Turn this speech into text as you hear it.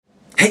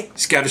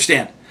Scouter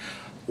Stan.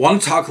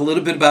 Want to talk a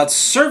little bit about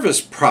service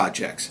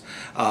projects,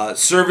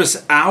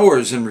 service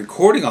hours, and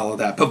recording all of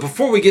that. But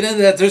before we get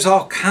into that, there's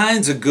all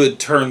kinds of good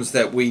turns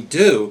that we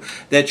do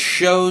that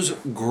shows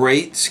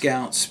great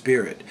Scout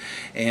spirit.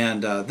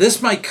 And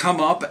this might come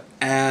up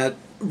at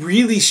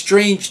really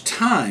strange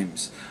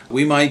times.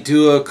 We might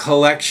do a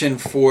collection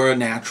for a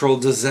natural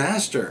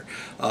disaster.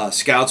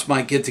 Scouts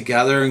might get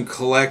together and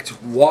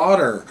collect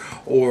water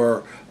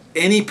or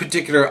any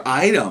particular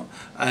item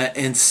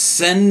and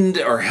send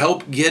or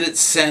help get it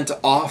sent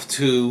off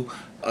to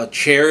a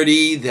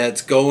charity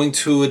that's going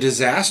to a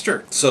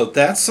disaster. So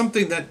that's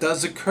something that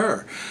does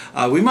occur.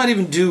 We might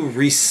even do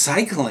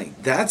recycling.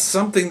 That's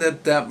something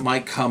that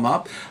might come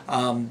up.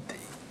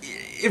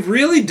 It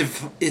really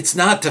it's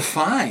not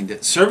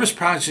defined. Service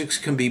projects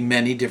can be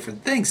many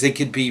different things. They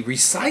could be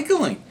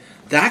recycling.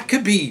 That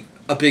could be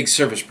a big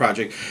service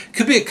project.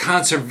 Could be a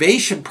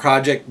conservation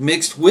project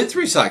mixed with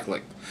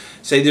recycling.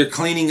 Say they're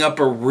cleaning up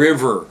a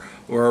river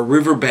or a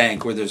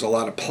riverbank where there's a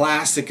lot of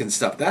plastic and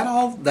stuff.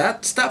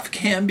 That stuff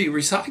can be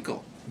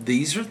recycled.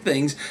 These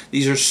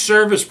are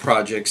service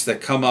projects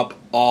that come up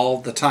all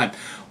the time.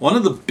 One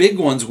of the big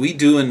ones we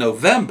do in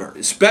November,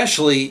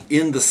 especially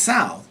in the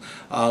South,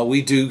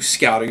 we do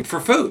scouting for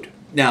food.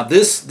 Now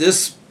this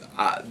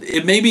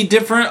it may be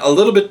different, a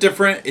little bit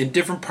different in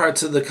different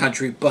parts of the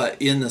country, but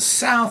in the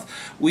South,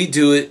 we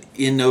do it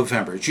in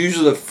November. It's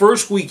usually the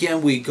first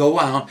weekend we go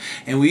out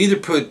and we either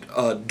put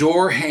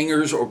door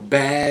hangers or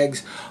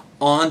bags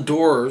on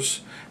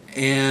doors,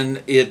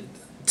 and it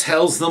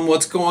tells them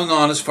what's going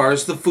on as far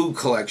as the food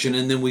collection,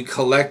 and then we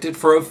collect it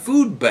for a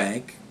food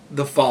bank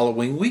the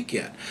following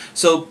weekend.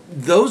 So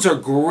those are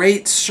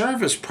great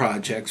service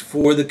projects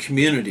for the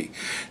community.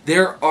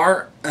 There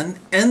are an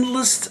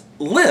endless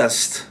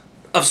list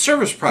of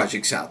service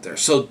projects out there.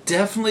 So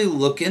definitely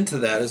look into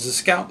that as a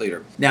scout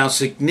leader. Now,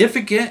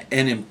 significant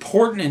and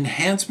important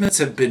enhancements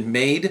have been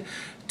made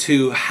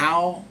to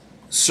how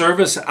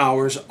service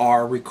hours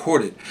are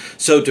recorded.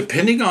 So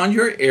depending on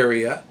your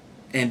area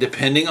and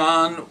depending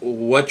on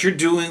what you're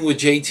doing with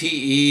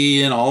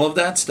JTE and all of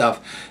that stuff,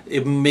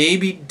 it may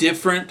be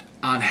different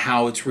on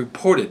how it's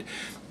reported.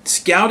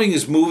 Scouting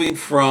is moving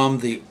from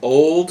the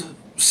old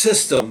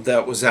system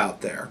that was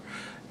out there,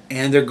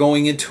 and they're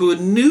going into a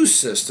new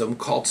system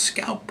called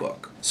Scout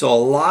Book. So a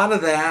lot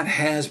of that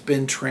has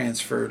been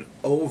transferred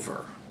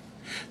over.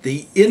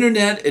 The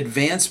internet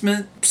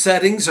advancement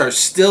settings are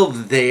still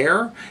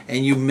there,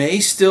 and you may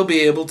still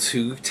be able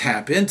to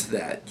tap into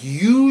that.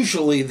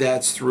 Usually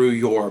that's through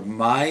your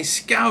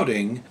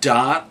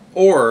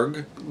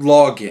myscouting.org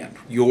login.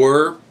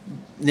 Your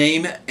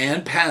name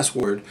and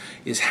password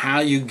is how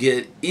you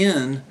get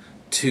in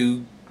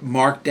to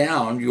mark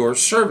down your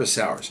service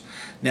hours.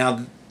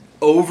 Now,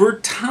 over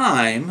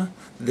time,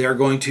 they're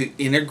going to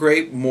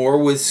integrate more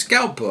with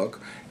Scout Book,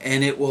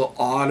 and it will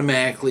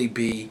automatically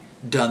be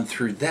done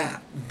through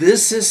that.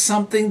 This is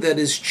something that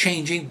is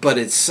changing, but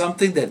it's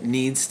something that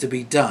needs to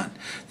be done.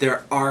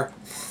 There are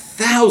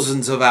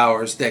thousands of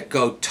hours that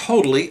go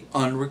totally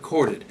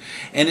unrecorded,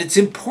 and it's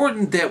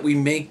important that we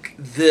make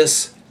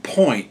this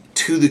point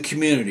to the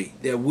community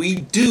that we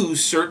do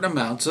certain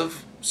amounts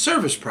of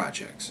service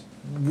projects.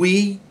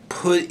 We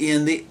put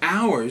in the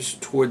hours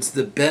towards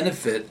the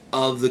benefit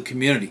of the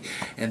community,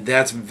 and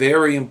that's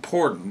very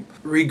important.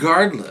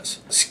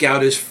 Regardless,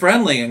 Scout is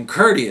friendly and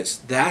courteous.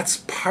 That's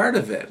part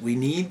of it. We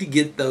need to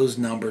get those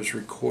numbers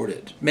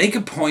recorded. Make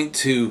a point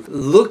to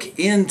look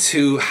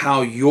into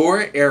how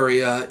your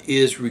area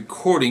is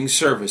recording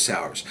service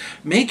hours.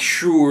 Make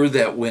sure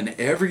that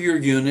whenever your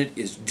unit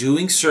is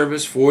doing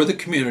service for the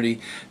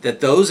community, that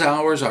those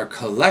hours are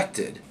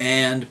collected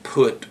and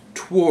put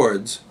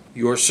towards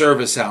your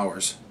service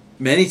hours.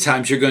 Many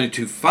times you're going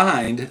to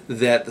find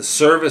that the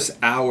service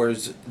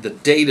hours, the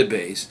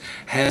database,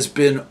 has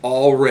been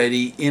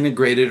already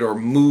integrated or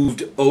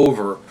moved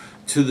over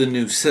to the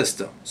new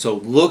system. So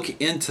look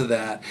into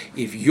that.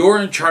 If you're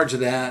in charge of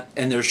that,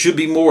 and there should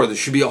be more, there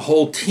should be a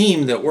whole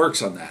team that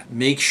works on that.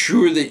 Make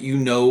sure that you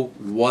know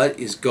what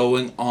is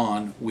going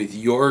on with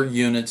your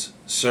unit's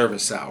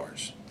service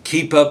hours.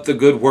 Keep up the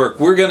good work.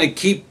 We're going to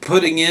keep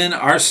putting in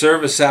our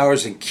service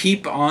hours and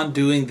keep on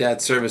doing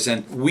that service.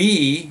 And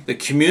we, the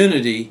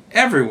community,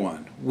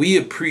 everyone, we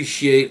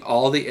appreciate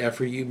all the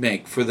effort you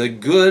make for the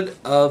good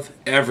of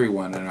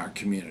everyone in our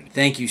community.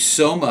 Thank you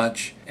so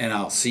much, and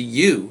I'll see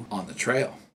you on the trail.